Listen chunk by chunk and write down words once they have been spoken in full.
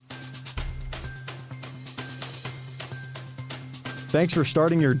Thanks for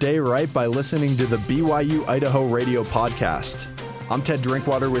starting your day right by listening to the BYU Idaho Radio Podcast. I'm Ted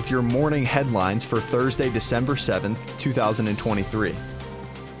Drinkwater with your morning headlines for Thursday, December 7th, 2023.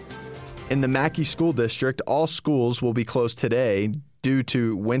 In the Mackay School District, all schools will be closed today due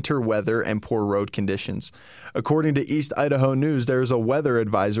to winter weather and poor road conditions. According to East Idaho News, there is a weather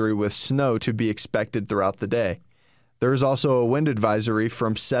advisory with snow to be expected throughout the day. There is also a wind advisory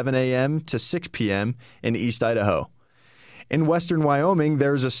from 7 a.m. to 6 p.m. in East Idaho. In western Wyoming,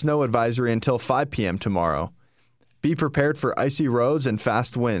 there is a snow advisory until 5 p.m. tomorrow. Be prepared for icy roads and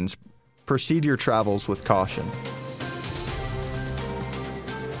fast winds. Proceed your travels with caution.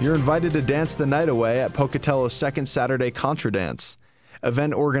 You're invited to dance the night away at Pocatello's second Saturday Contra Dance.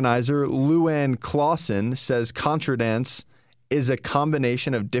 Event organizer Luann Clausen says Contra Dance is a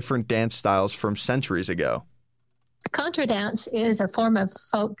combination of different dance styles from centuries ago. Contra dance is a form of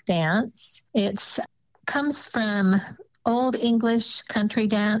folk dance. It comes from Old English country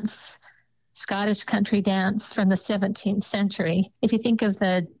dance, Scottish country dance from the 17th century. If you think of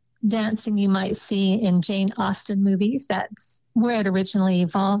the dancing you might see in Jane Austen movies, that's where it originally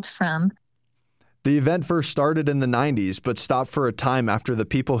evolved from. The event first started in the 90s, but stopped for a time after the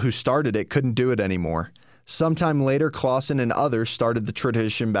people who started it couldn't do it anymore. Sometime later, Clausen and others started the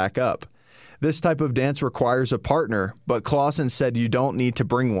tradition back up. This type of dance requires a partner, but Clausen said you don't need to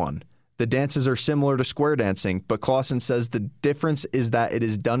bring one. The dances are similar to square dancing, but Clausen says the difference is that it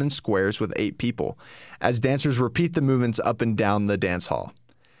is done in squares with 8 people, as dancers repeat the movements up and down the dance hall.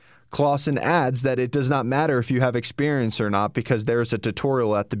 Clausen adds that it does not matter if you have experience or not because there is a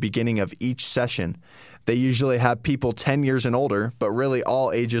tutorial at the beginning of each session. They usually have people 10 years and older, but really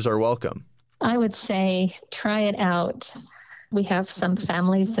all ages are welcome. I would say try it out. We have some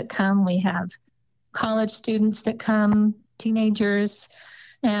families that come. We have college students that come, teenagers,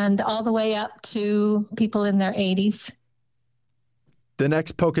 and all the way up to people in their 80s. The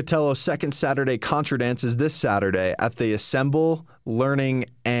next Pocatello Second Saturday Contra Dance is this Saturday at the Assemble Learning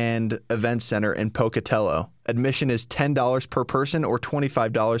and Event Center in Pocatello. Admission is $10 per person or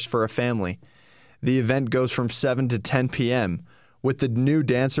 $25 for a family. The event goes from 7 to 10 p.m., with the new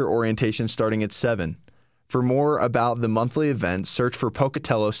dancer orientation starting at 7. For more about the monthly event, search for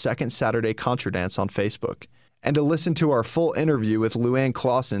Pocatello Second Saturday Contra Dance on Facebook. And to listen to our full interview with Luann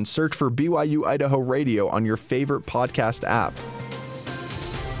Clausen, search for BYU Idaho Radio on your favorite podcast app.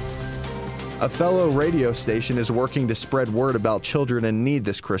 A fellow radio station is working to spread word about children in need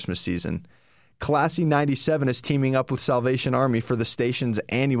this Christmas season. Classy 97 is teaming up with Salvation Army for the station's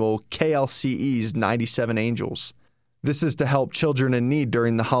annual KLCE's 97 Angels. This is to help children in need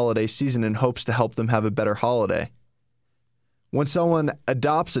during the holiday season in hopes to help them have a better holiday. When someone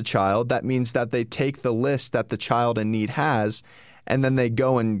adopts a child, that means that they take the list that the child in need has, and then they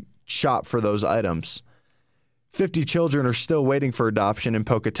go and shop for those items. 50 children are still waiting for adoption in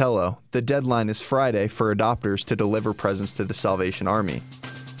Pocatello. The deadline is Friday for adopters to deliver presents to the Salvation Army.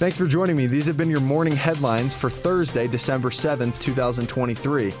 Thanks for joining me. These have been your morning headlines for Thursday, December 7th,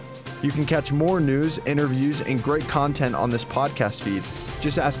 2023. You can catch more news, interviews, and great content on this podcast feed.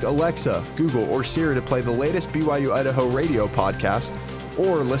 Just ask Alexa, Google, or Siri to play the latest BYU Idaho Radio podcast,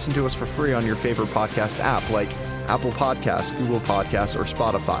 or listen to us for free on your favorite podcast app like Apple Podcasts, Google Podcasts, or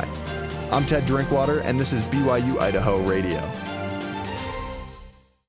Spotify. I'm Ted Drinkwater, and this is BYU Idaho Radio.